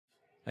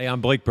Hey, I'm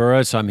Blake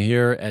Burris. I'm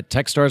here at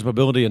Techstars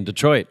Mobility in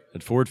Detroit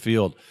at Ford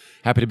Field.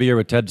 Happy to be here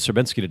with Ted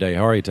Serbinski today.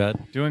 How are you,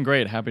 Ted? Doing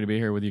great. Happy to be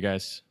here with you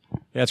guys.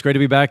 Yeah, it's great to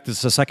be back. This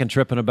is the second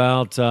trip in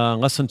about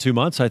less than 2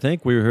 months, I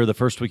think. We were here the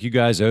first week you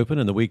guys opened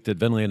and the week that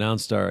Vinli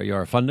announced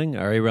our funding,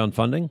 our A-round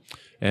funding.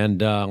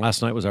 And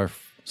last night was our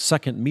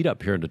second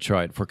meetup here in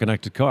Detroit for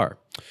Connected Car.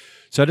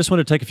 So I just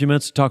wanted to take a few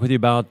minutes to talk with you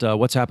about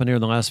what's happened here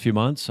in the last few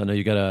months. I know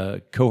you got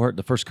a cohort,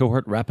 the first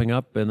cohort, wrapping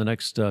up in the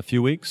next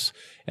few weeks,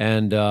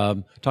 and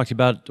talk to you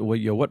about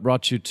what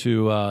brought you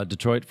to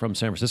Detroit from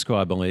San Francisco,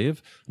 I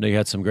believe. I know you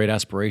had some great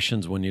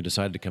aspirations when you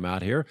decided to come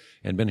out here,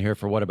 and been here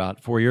for what,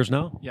 about 4 years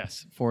now?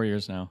 Yes, 4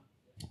 years now.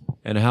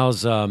 And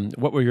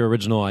what were your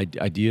original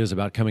ideas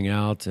about coming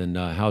out, and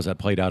how's that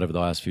played out over the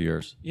last few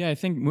years? Yeah, I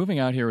think moving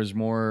out here was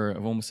more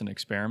of almost an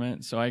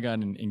experiment. So I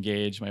got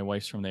engaged. My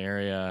wife's from the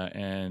area,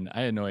 and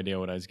I had no idea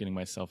what I was getting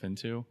myself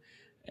into,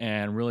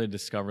 and really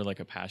discovered like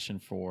a passion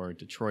for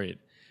Detroit.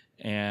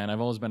 And I've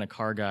always been a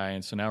car guy,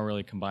 and so now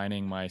really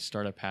combining my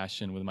startup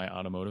passion with my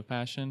automotive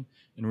passion,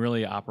 and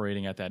really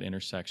operating at that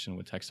intersection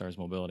with Techstars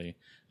Mobility.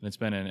 And it's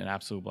been an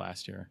absolute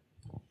blast here.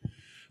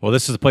 Well,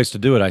 this is the place to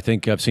do it. I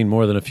think I've seen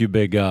more than a few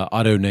big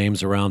auto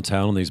names around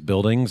town in these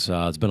buildings.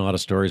 There's been a lot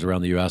of stories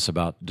around the U.S.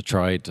 about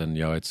Detroit and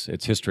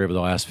its history over the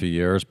last few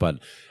years. But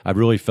I've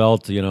really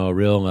felt a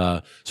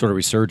real sort of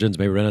resurgence,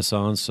 maybe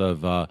renaissance of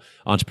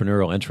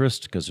entrepreneurial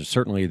interest, because there's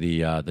certainly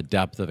the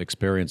depth of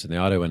experience in the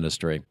auto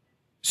industry.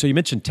 So you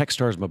mentioned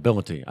Techstars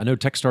Mobility. I know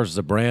Techstars is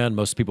a brand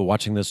most people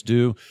watching this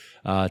do.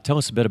 Tell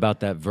us a bit about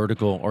that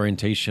vertical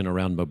orientation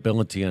around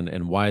mobility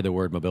and why the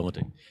word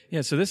mobility. Yeah,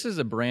 so this is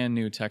a brand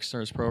new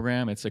Techstars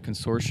program. It's a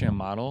consortium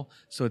model.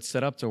 So it's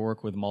set up to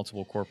work with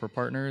multiple corporate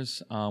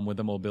partners with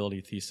a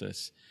mobility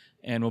thesis.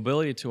 And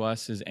mobility to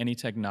us is any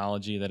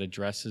technology that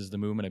addresses the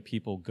movement of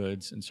people,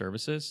 goods, and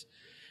services.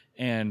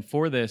 And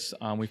for this,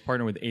 we've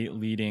partnered with 8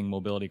 leading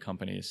mobility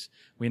companies.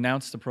 We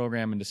announced the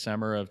program in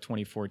December of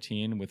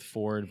 2014 with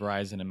Ford,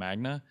 Verizon, and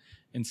Magna.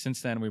 And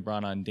since then, we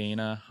brought on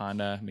Dana,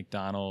 Honda,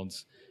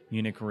 McDonald's,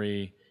 Munich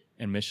Re,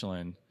 and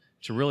Michelin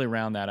to really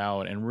round that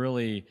out. And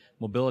really,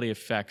 mobility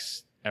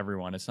affects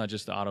everyone. It's not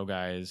just the auto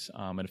guys.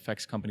 It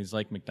affects companies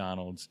like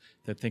McDonald's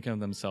that think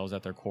of themselves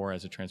at their core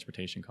as a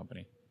transportation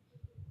company.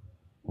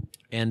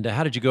 And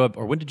how did you go up,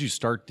 or when did you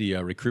start the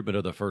recruitment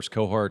of the first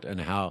cohort, and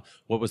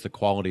what was the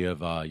quality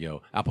of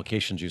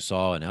applications you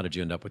saw, and how did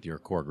you end up with your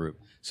core group?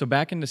 So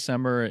back in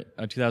December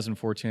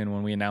 2014,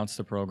 when we announced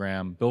the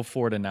program, Bill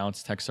Ford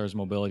announced Techstars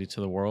Mobility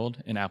to the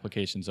world, and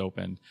applications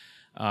opened.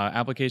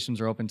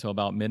 Applications are open until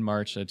about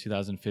mid-March of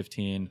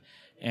 2015,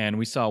 and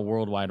we saw a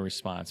worldwide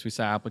response. We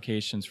saw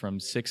applications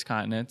from 6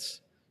 continents,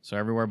 so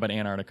everywhere but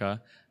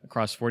Antarctica,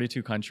 across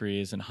 42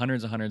 countries, and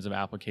hundreds of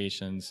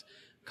applications.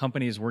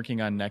 Companies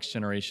working on next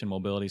generation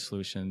mobility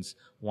solutions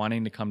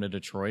wanting to come to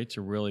Detroit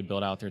to really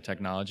build out their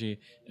technology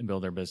and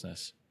build their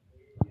business.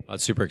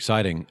 That's super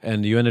exciting.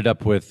 And you ended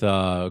up with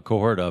a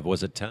cohort of,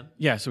 was it 10?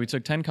 Yeah, so we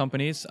took 10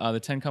 companies. The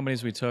 10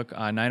 companies we took,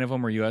 9 of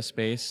them were US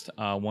based,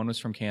 1 was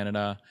from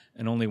Canada,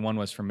 and only 1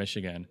 was from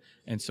Michigan.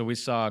 And so we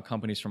saw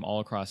companies from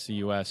all across the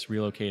US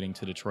relocating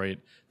to Detroit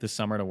this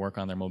summer to work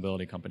on their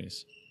mobility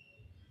companies.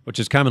 Which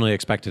is commonly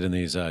expected in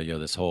these,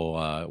 this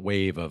whole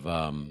wave of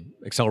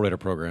accelerator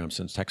programs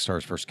since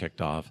Techstars first kicked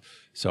off.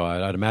 So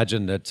I'd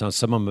imagine that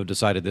some of them have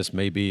decided this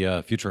may be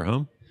a future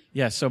home.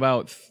 Yeah, so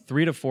about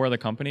 3 to 4 of the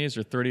companies,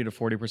 or 30 to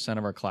 40%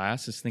 of our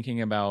class, is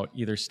thinking about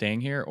either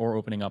staying here or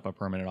opening up a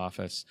permanent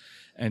office.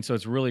 And so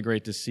it's really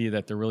great to see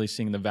that they're really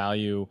seeing the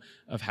value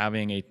of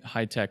having a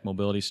high-tech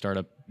mobility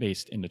startup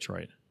based in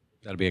Detroit.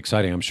 That'd be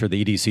exciting. I'm sure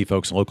the EDC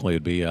folks locally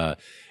would be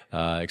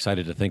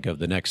excited to think of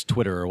the next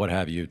Twitter or what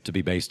have you to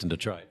be based in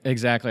Detroit.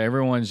 Exactly.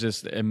 Everyone's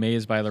just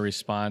amazed by the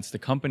response. The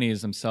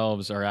companies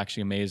themselves are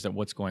actually amazed at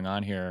what's going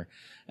on here.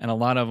 And a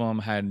lot of them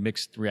had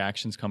mixed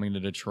reactions coming to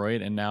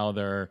Detroit, and now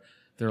they're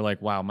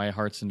like, wow, my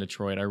heart's in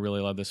Detroit. I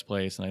really love this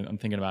place, and I'm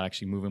thinking about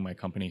actually moving my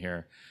company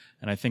here.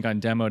 And I think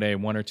on demo day,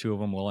 1 or 2 of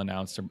them will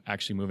announce they're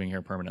actually moving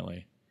here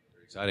permanently.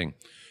 Exciting.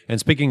 And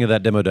speaking of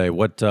that demo day,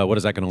 what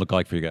is that going to look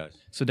like for you guys?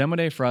 So demo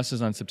day for us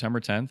is on September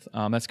 10th.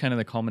 That's kind of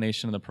the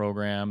culmination of the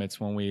program. It's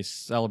when we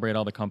celebrate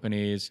all the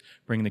companies,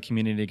 bring the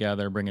community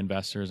together, bring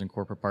investors and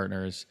corporate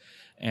partners.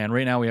 And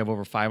right now we have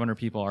over 500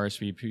 people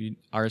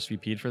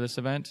RSVP'd for this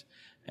event.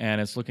 And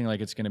it's looking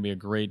like it's going to be a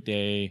great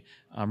day,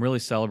 really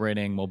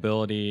celebrating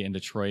mobility in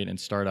Detroit and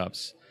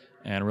startups.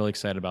 And I'm really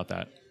excited about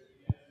that.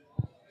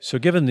 So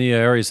given the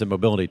areas that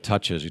mobility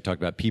touches, you talked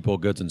about people,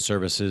 goods, and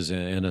services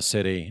in a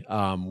city.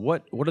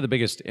 What are the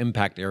biggest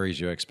impact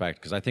areas you expect?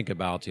 Because I think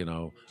about,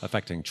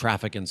 affecting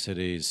traffic in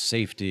cities,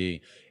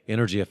 safety,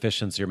 energy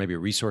efficiency, or maybe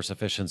resource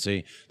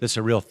efficiency. This is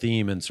a real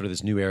theme in sort of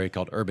this new area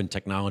called urban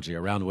technology,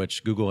 around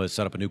which Google has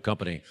set up a new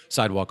company,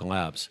 Sidewalk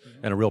Labs,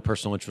 and a real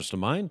personal interest of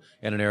mine,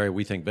 and an area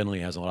we think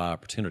Vinli has a lot of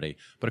opportunity.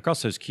 But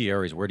across those key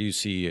areas, where do you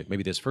see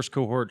maybe this first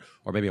cohort,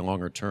 or maybe a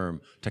longer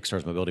term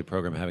Techstars Mobility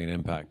program having an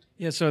impact?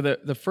 Yeah, so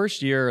the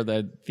first year,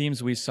 the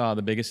themes we saw,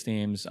 the biggest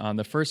themes,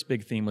 the first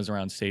big theme was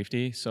around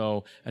safety.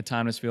 So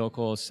autonomous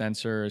vehicles,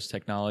 sensors,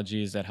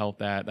 technologies that help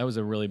that. That was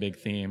a really big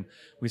theme.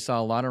 We saw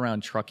a lot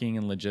around trucking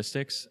and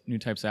logistics. new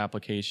types of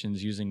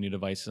applications, using new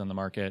devices on the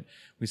market.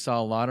 We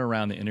saw a lot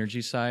around the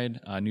energy side,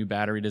 new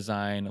battery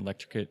design,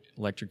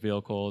 electric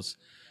vehicles.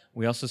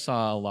 We also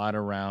saw a lot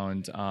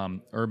around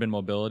urban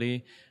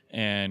mobility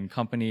and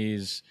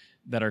companies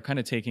that are kind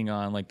of taking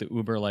on like the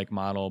Uber-like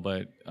model,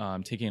 but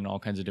taking in all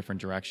kinds of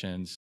different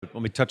directions.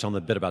 Let me touch on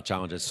the bit about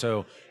challenges.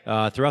 So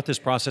throughout this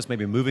process,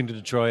 maybe moving to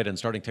Detroit and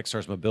starting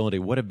Techstars Mobility,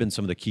 what have been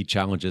some of the key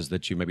challenges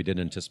that you maybe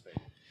didn't anticipate?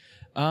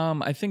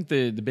 I think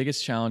the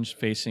biggest challenge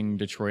facing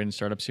Detroit and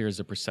startups here is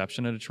the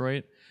perception of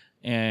Detroit,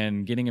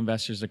 and getting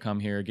investors to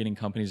come here, getting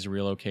companies to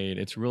relocate.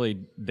 It's really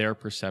their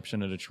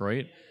perception of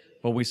Detroit.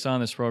 But we saw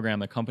in this program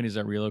that companies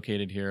that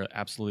relocated here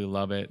absolutely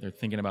love it. They're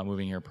thinking about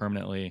moving here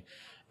permanently.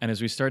 And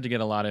as we start to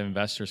get a lot of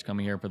investors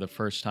coming here for the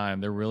first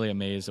time, they're really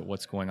amazed at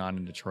what's going on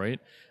in Detroit.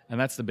 And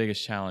that's the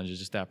biggest challenge, is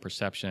just that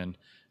perception.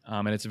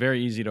 And it's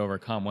very easy to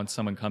overcome. Once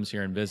someone comes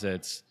here and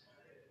visits,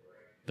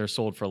 they're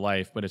sold for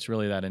life, but it's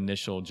really that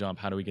initial jump.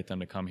 How do we get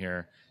them to come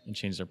here and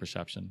change their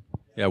perception?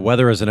 Yeah,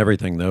 weather isn't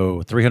everything,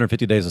 though.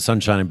 350 days of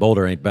sunshine in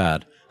Boulder ain't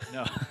bad.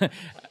 No.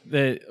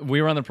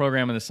 We run the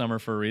program in the summer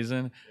for a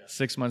reason.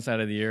 6 months out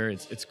of the year,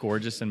 it's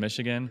gorgeous in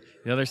Michigan.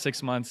 The other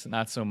 6 months,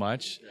 not so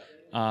much.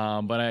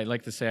 But I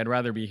like to say I'd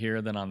rather be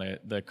here than on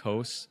the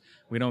coast.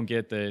 We don't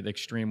get the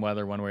extreme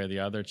weather one way or the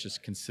other. It's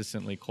just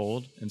consistently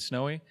cold and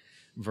snowy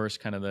versus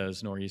kind of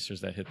those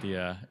nor'easters that hit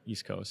the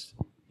East Coast.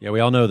 Yeah, we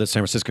all know that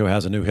San Francisco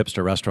has a new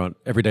hipster restaurant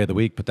every day of the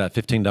week, but that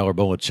 $15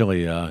 bowl of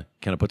chili kind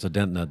of puts a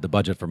dent in the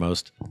budget for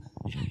most.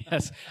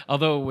 Yes,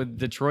 although with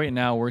Detroit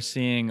now, we're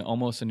seeing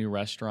almost a new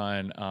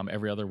restaurant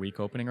every other week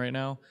opening right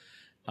now.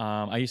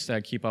 I used to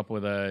keep up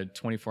with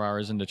 24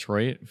 Hours in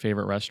Detroit,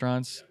 favorite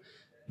restaurants.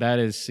 That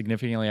is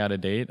significantly out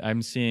of date.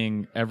 I'm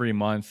seeing every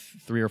month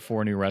 3 or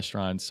 4 new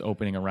restaurants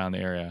opening around the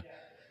area.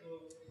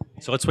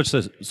 So let's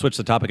switch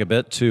the topic a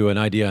bit to an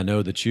idea I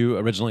know that you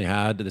originally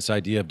had, this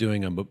idea of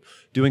doing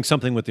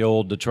something with the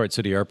old Detroit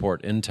City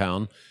Airport in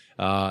town,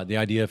 the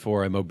idea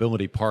for a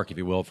mobility park, if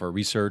you will, for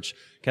research,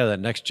 kind of that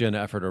next-gen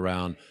effort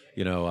around,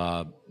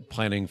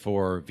 planning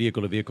for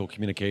vehicle-to-vehicle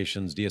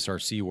communications,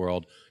 DSRC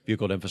world,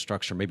 vehicle to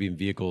infrastructure, maybe even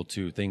vehicle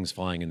to things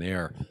flying in the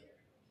air.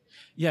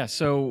 Yeah,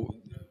 so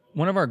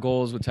one of our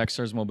goals with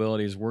Techstars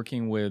Mobility is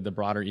working with the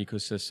broader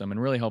ecosystem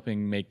and really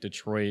helping make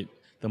Detroit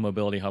the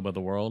mobility hub of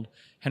the world.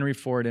 Henry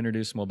Ford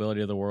introduced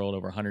mobility to the world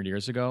over 100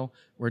 years ago.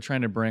 We're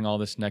trying to bring all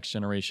this next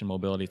generation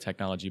mobility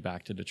technology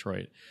back to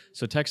Detroit.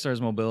 So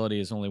Techstars Mobility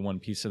is only one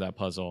piece of that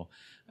puzzle.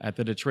 At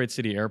the Detroit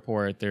City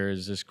Airport,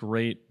 there's this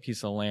great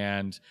piece of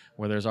land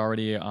where there's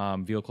already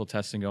vehicle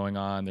testing going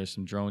on. There's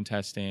some drone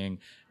testing.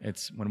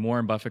 It's when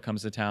Warren Buffett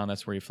comes to town,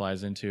 that's where he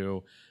flies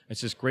into.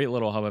 It's this great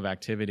little hub of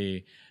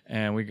activity.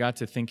 And we got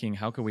to thinking,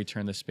 how could we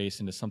turn this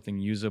space into something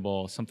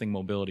usable, something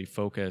mobility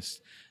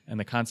focused? And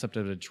the concept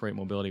of the Detroit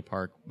Mobility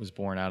Park was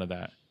born out of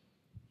that.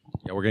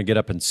 Yeah, we're going to get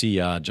up and see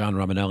John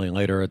Romanelli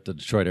later at the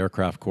Detroit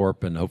Aircraft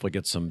Corp. And hopefully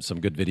get some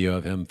good video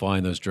of him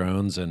flying those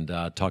drones and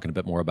talking a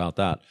bit more about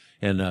that.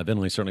 And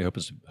Vinli certainly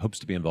hopes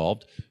to be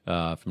involved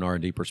from an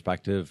R&D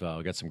perspective.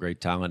 We've got some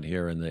great talent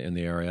here in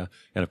the area.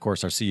 And, of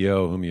course, our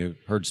CEO, whom you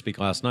heard speak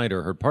last night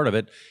or heard part of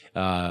it,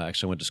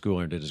 actually went to school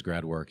and did his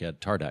grad work at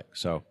Tardec.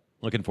 So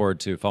looking forward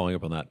to following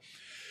up on that.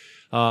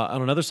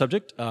 On another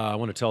subject, I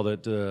want to tell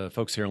the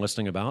folks here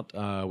listening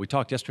about, we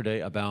talked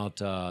yesterday about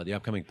the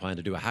upcoming plan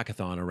to do a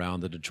hackathon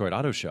around the Detroit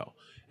Auto Show.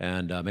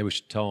 And maybe we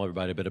should tell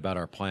everybody a bit about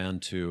our plan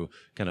to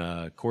kind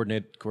of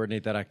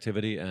coordinate that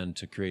activity and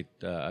to create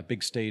a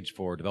big stage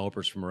for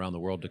developers from around the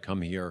world to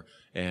come here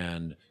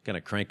and kind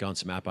of crank on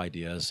some app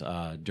ideas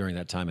during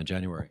that time in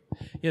January.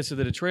 Yeah, so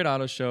the Detroit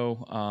Auto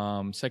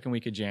Show, second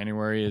week of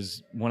January,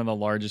 is one of the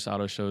largest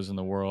auto shows in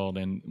the world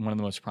and one of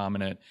the most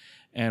prominent.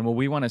 And what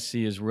we want to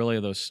see is really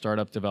those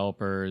startup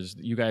developers,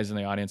 you guys in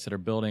the audience that are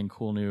building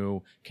cool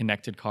new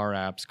connected car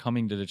apps,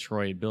 coming to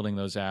Detroit, building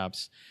those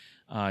apps.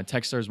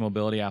 Techstars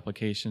Mobility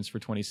applications for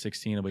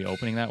 2016 will be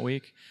opening that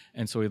week.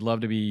 And so we'd love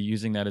to be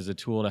using that as a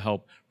tool to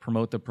help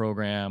promote the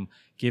program,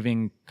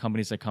 giving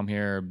companies that come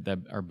here that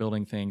are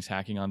building things,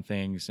 hacking on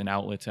things, an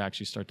outlet to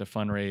actually start to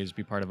fundraise,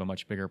 be part of a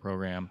much bigger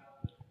program.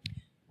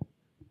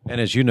 And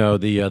as you know,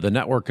 the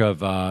network of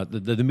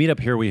the meetup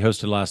here we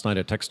hosted last night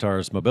at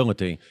Techstars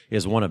Mobility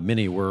is one of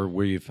many where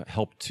we've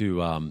helped to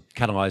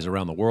catalyze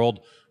around the world.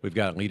 We've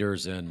got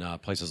leaders in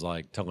places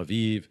like Tel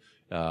Aviv,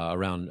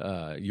 around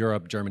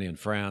Europe, Germany, and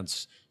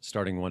France,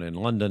 starting one in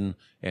London,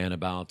 and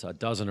about a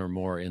dozen or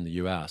more in the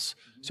U.S.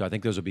 So I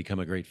think those will become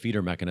a great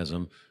feeder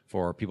mechanism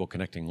for people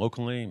connecting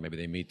locally. Maybe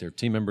they meet their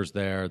team members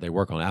there, they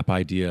work on app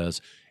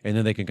ideas, and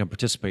then they can come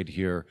participate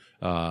here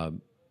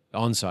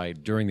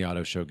on-site during the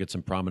auto show, get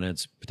some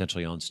prominence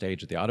potentially on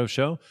stage at the auto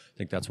show. I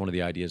think that's one of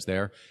the ideas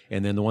there.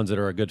 And then the ones that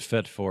are a good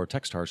fit for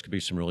Techstars could be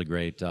some really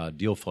great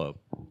deal flow.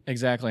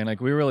 Exactly, and like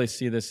we really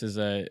see this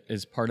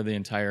as part of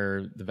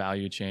the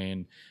value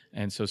chain.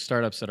 And so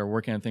startups that are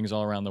working on things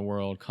all around the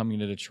world, coming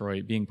to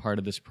Detroit, being part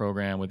of this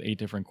program with 8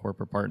 different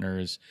corporate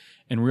partners,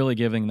 and really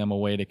giving them a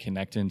way to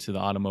connect into the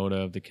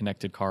automotive, the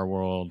connected car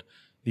world,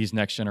 these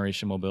next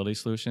generation mobility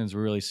solutions.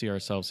 We really see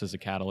ourselves as a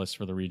catalyst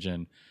for the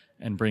region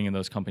and bringing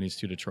those companies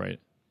to Detroit.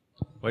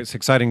 Well, it's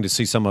exciting to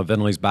see some of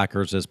Vinli's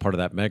backers as part of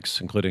that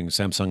mix, including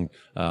Samsung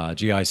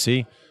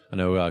GIC. I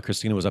know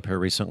Christina was up here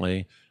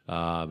recently.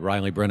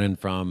 Riley Brennan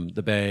from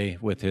the Bay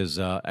with his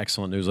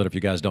excellent newsletter. If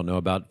you guys don't know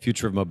about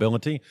Future of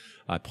Mobility,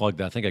 I plugged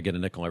that. I think I get a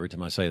nickel every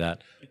time I say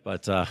that.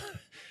 But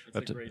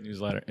it's a great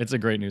newsletter. It's a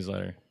great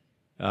newsletter.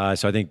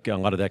 So I think a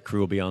lot of that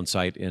crew will be on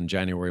site in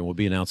January, and we'll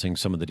be announcing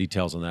some of the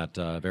details on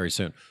that very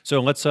soon.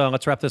 So let's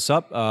wrap this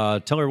up.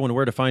 Tell everyone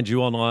where to find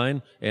you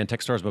online and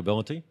Techstars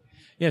Mobility.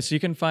 Yeah, so you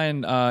can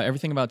find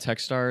everything about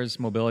Techstars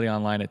Mobility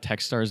online at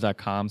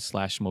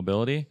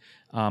techstars.com/mobility.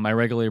 I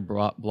regularly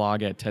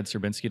blog at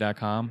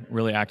tedserbinski.com,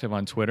 really active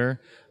on Twitter.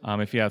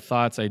 If you have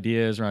thoughts,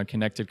 ideas around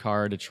connected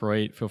car,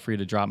 Detroit, feel free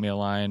to drop me a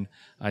line.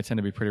 I tend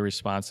to be pretty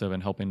responsive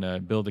and helping to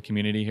build the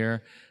community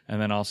here,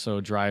 and then also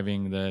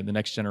driving the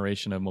next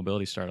generation of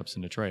mobility startups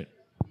in Detroit.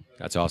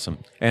 That's awesome.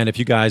 And if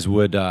you guys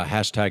would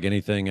hashtag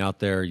anything out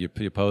there you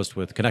post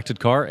with connected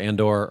car and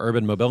or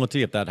urban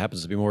mobility, if that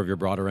happens to be more of your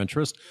broader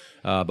interest,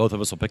 both of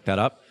us will pick that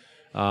up.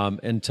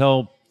 And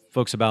tell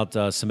folks about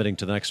submitting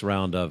to the next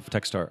round of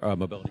Techstars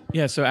Mobility.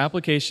 Yeah, so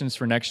applications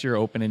for next year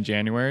open in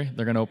January.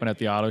 They're going to open at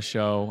the auto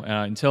show.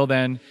 Until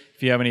then,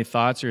 if you have any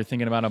thoughts or you're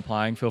thinking about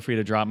applying, feel free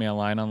to drop me a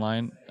line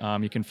online.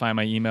 You can find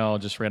my email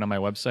just right on my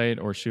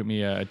website or shoot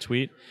me a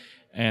tweet.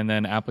 And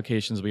then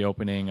applications will be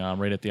opening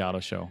right at the auto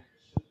show.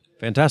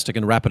 Fantastic.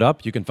 And wrap it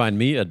up, you can find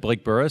me at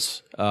Blake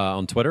Burris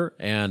on Twitter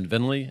and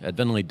Vinli at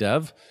Vinli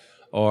Dev.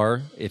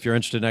 Or if you're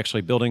interested in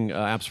actually building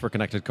apps for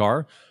connected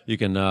car, you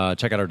can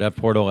check out our dev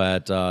portal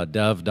at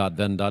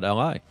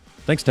dev.vin.li.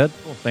 Thanks, Ted.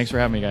 Cool. Thanks for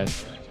having me,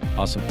 guys.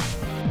 Awesome.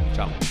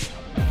 Ciao.